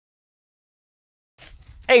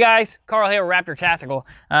Hey guys, Carl here with Raptor Tactical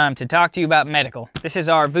to talk to you about medical. This is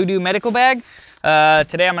our Voodoo medical bag.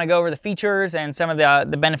 Today I'm going to go over the features and some of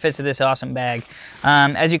the benefits of this awesome bag.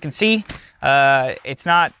 As you can see, it's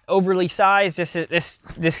not overly sized. This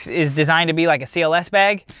is designed to be like a CLS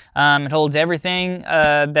bag. It holds everything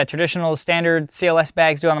that traditional standard CLS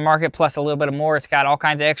bags do on the market, plus a little bit more. It's got all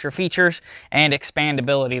kinds of extra features and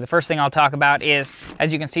expandability. The first thing I'll talk about is,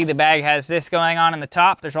 as you can see, the bag has this going on in the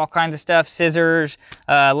top. There's all kinds of stuff, scissors,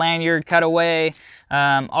 lanyard, cutaway,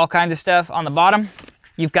 all kinds of stuff. On the bottom,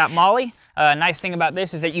 you've got MOLLE. Nice thing about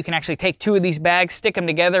this is that you can actually take two of these bags, stick them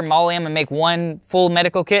together, MOLLE them, and make one full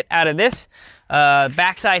medical kit out of this.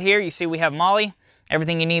 Backside here, you see we have MOLLE,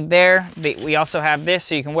 everything you need there. We also have this,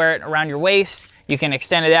 so you can wear it around your waist. You can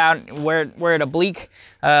extend it out, wear it oblique,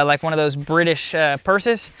 like one of those British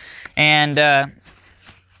purses. And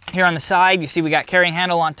here on the side, you see we got carrying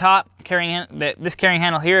handle on top. This carrying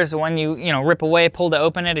handle here is the one you rip away, pull to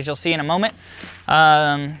open it, as you'll see in a moment.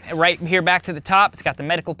 Right here back to the top, it's got the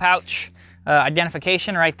medical pouch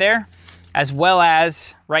identification right there, as well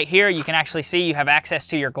as right here you can actually see you have access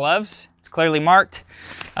to your gloves. It's clearly marked.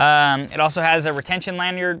 It also has a retention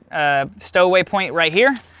lanyard stowaway point right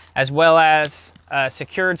here, as well as a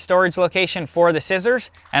secured storage location for the scissors.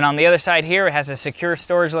 And on the other side here, it has a secure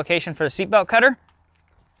storage location for the seatbelt cutter.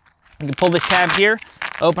 You can pull this tab here,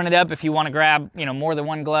 open it up if you want to grab more than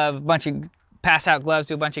one glove, a bunch of pass out gloves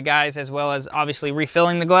to a bunch of guys, as well as obviously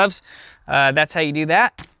refilling the gloves. That's how you do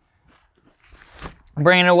that.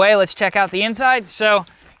 Bringing it away, let's check out the inside. So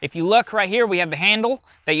if you look right here, we have the handle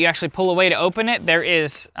that you actually pull away to open it. There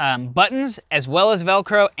is buttons as well as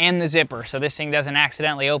Velcro and the zipper, so this thing doesn't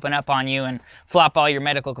accidentally open up on you and flop all your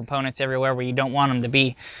medical components everywhere where you don't want them to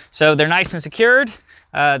be. So they're nice and secured.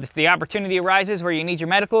 If the opportunity arises where you need your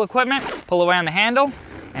medical equipment, pull away on the handle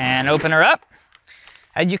and open her up.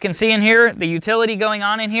 As you can see in here, the utility going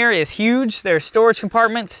on in here is huge. There's storage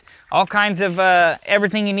compartments, all kinds of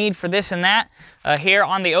everything you need for this and that. Here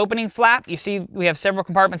on the opening flap, you see we have several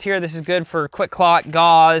compartments here. This is good for quick clot,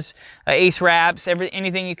 gauze, ace wraps,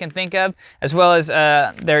 anything you can think of, as well as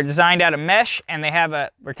they're designed out of mesh, and they have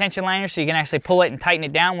a retention lanyard so you can actually pull it and tighten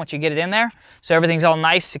it down once you get it in there. So everything's all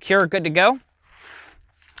nice, secure, good to go.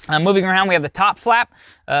 Moving around, we have the top flap.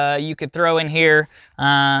 You could throw in here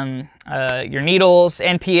your needles,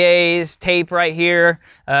 NPAs, tape right here,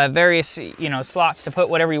 various slots to put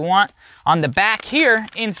whatever you want. On the back here,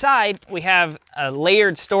 inside, we have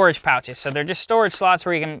layered storage pouches. So they're just storage slots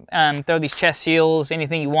where you can throw these chest seals,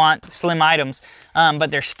 anything you want, slim items. But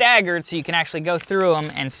they're staggered, so you can actually go through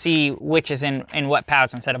them and see which is in what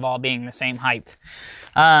pouch instead of all being the same height.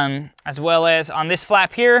 As well as on this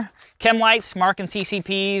flap here, chem lights, marking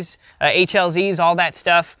CCPs, HLZs, all that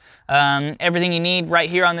stuff. Everything you need right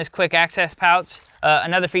here on this quick access pouch.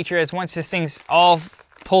 Another feature is once this thing's all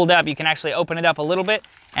pulled up, you can actually open it up a little bit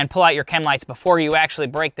and pull out your chem lights. Before you actually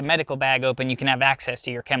break the medical bag open, you can have access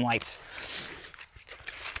to your chem lights.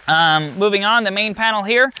 Moving on, the main panel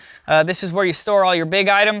here, this is where you store all your big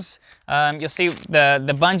items. You'll see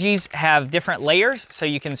the bungees have different layers, so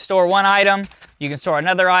you can store one item, you can store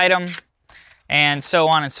another item, and so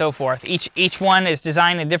on and so forth. Each one is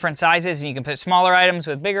designed in different sizes, and you can put smaller items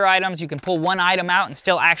with bigger items. You can pull one item out and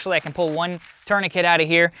still I can pull one tourniquet out of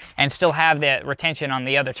here and still have the retention on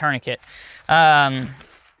the other tourniquet. Again,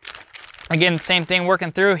 same thing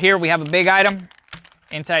working through. Here we have a big item.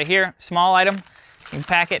 Inside here, small item. You can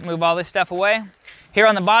pack it and move all this stuff away. Here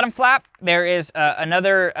on the bottom flap, there is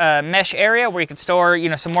another mesh area where you can store,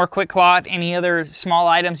 some more quick clot, any other small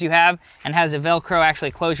items you have, and has a Velcro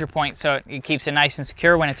actually closure point, so it keeps it nice and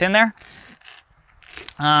secure when it's in there.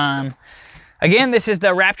 Again, this is the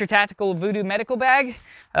Raptor Tactical Voodoo Medical Bag.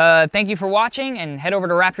 Thank you for watching, and head over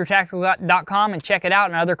to raptortactical.com and check it out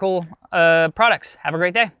and other cool products. Have a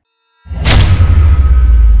great day.